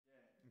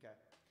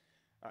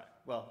All right,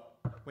 well,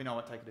 we know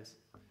what take it is.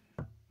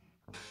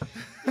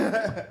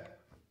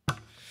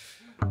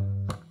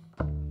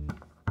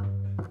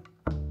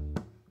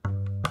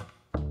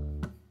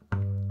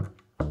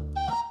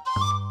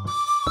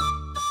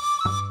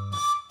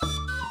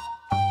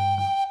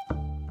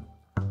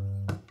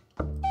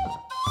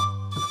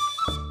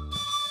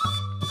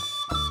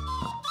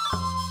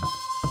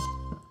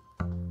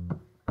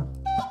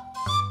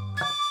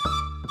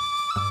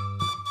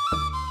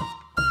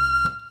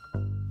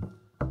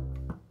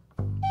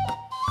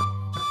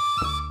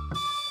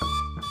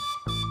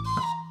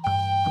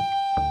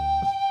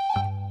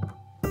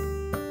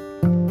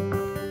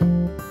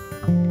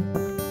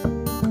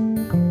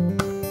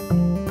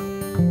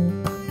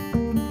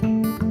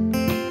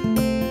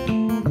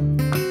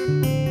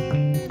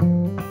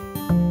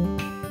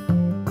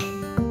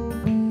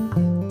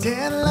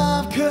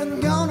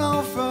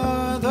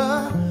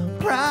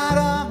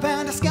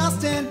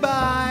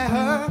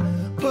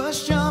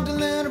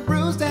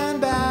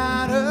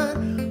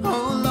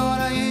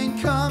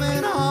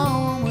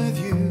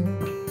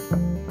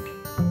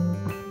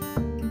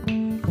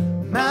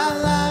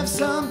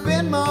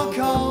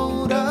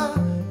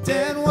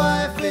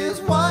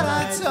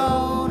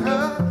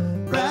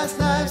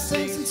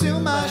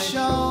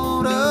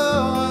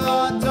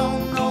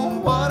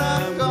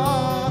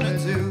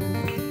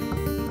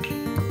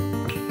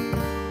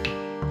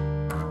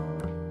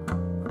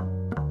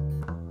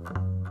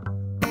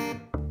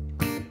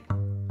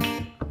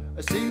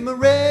 I see my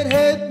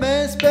redhead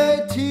mask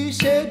bag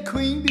t-shirt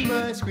queen be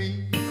my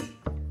squeeze.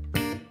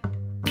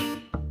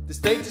 The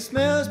state that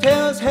smells,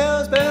 tells,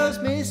 hells, bells,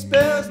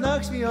 misspells,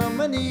 knocks me on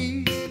my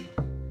knees.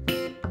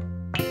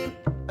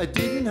 I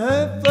didn't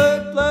hurt,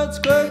 flirt, blood,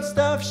 squirt,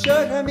 stuff,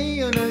 shut, had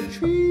me on a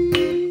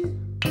tree.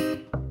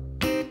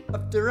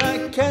 After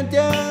I count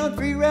down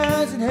 3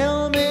 rounds in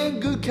hell, I'm in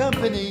good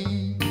company.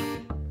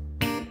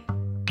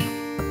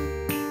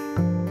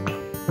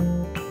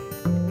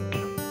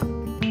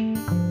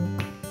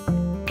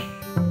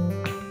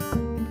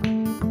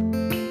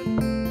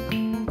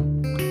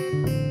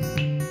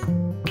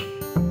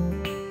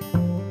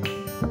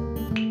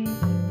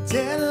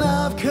 Dead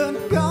love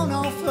couldn't go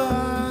no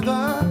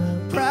further,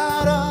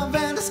 proud of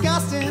and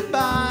disgusted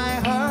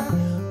by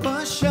her,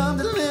 but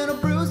shoved a little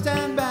bruised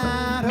and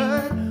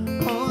battered.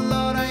 Oh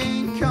Lord, I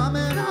ain't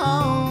coming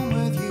home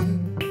with you.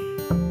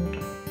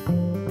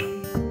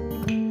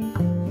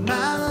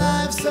 My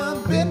life's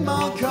a bit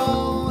more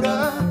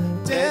colder,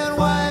 dead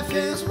wife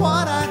is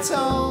what I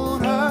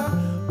told her.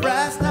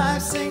 Brass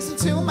knife sinks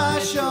into my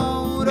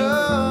shoulder,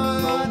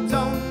 I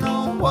don't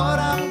know what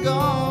I'm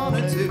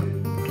gonna do.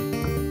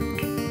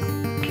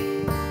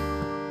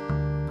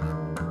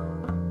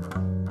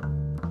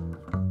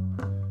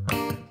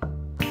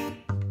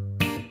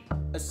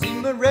 I see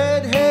my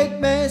redhead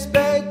mask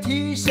bag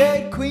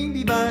t-shirt queen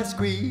be my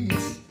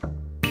squeeze.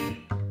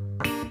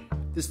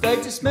 The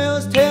state that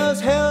smells,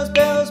 tells, hells,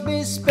 bells,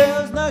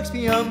 misspells, knocks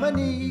me on my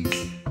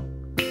knees.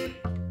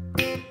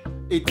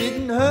 It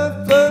didn't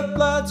hurt, flirt,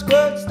 blood,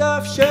 squirt,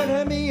 stuff, shut,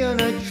 had me on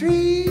a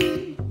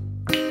tree.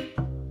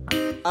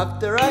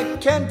 After I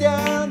count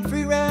down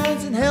 3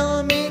 rounds in hell,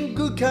 I'm in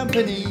good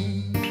company.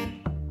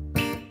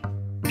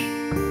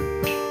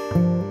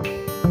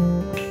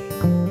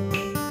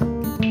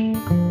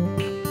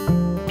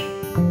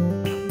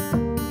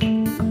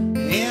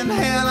 In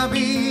hell I'll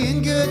be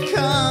in good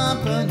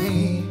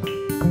company.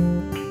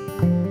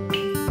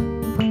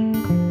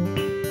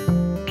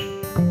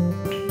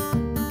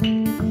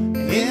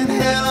 In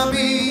hell I'll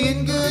be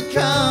in good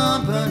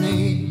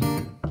company.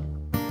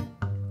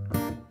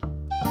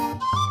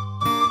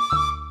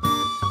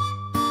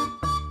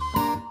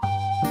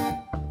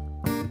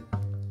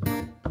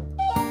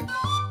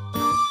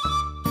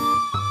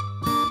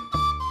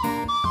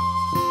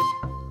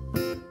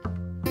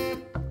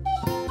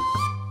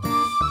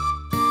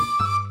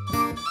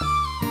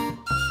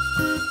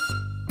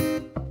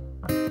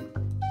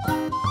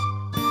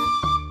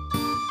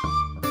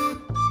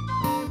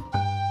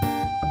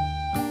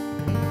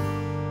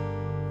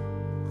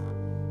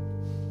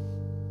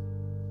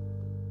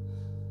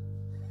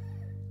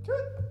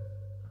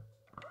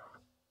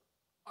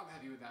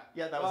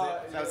 Yeah, that was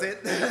it. That was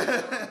it.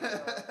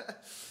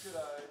 Good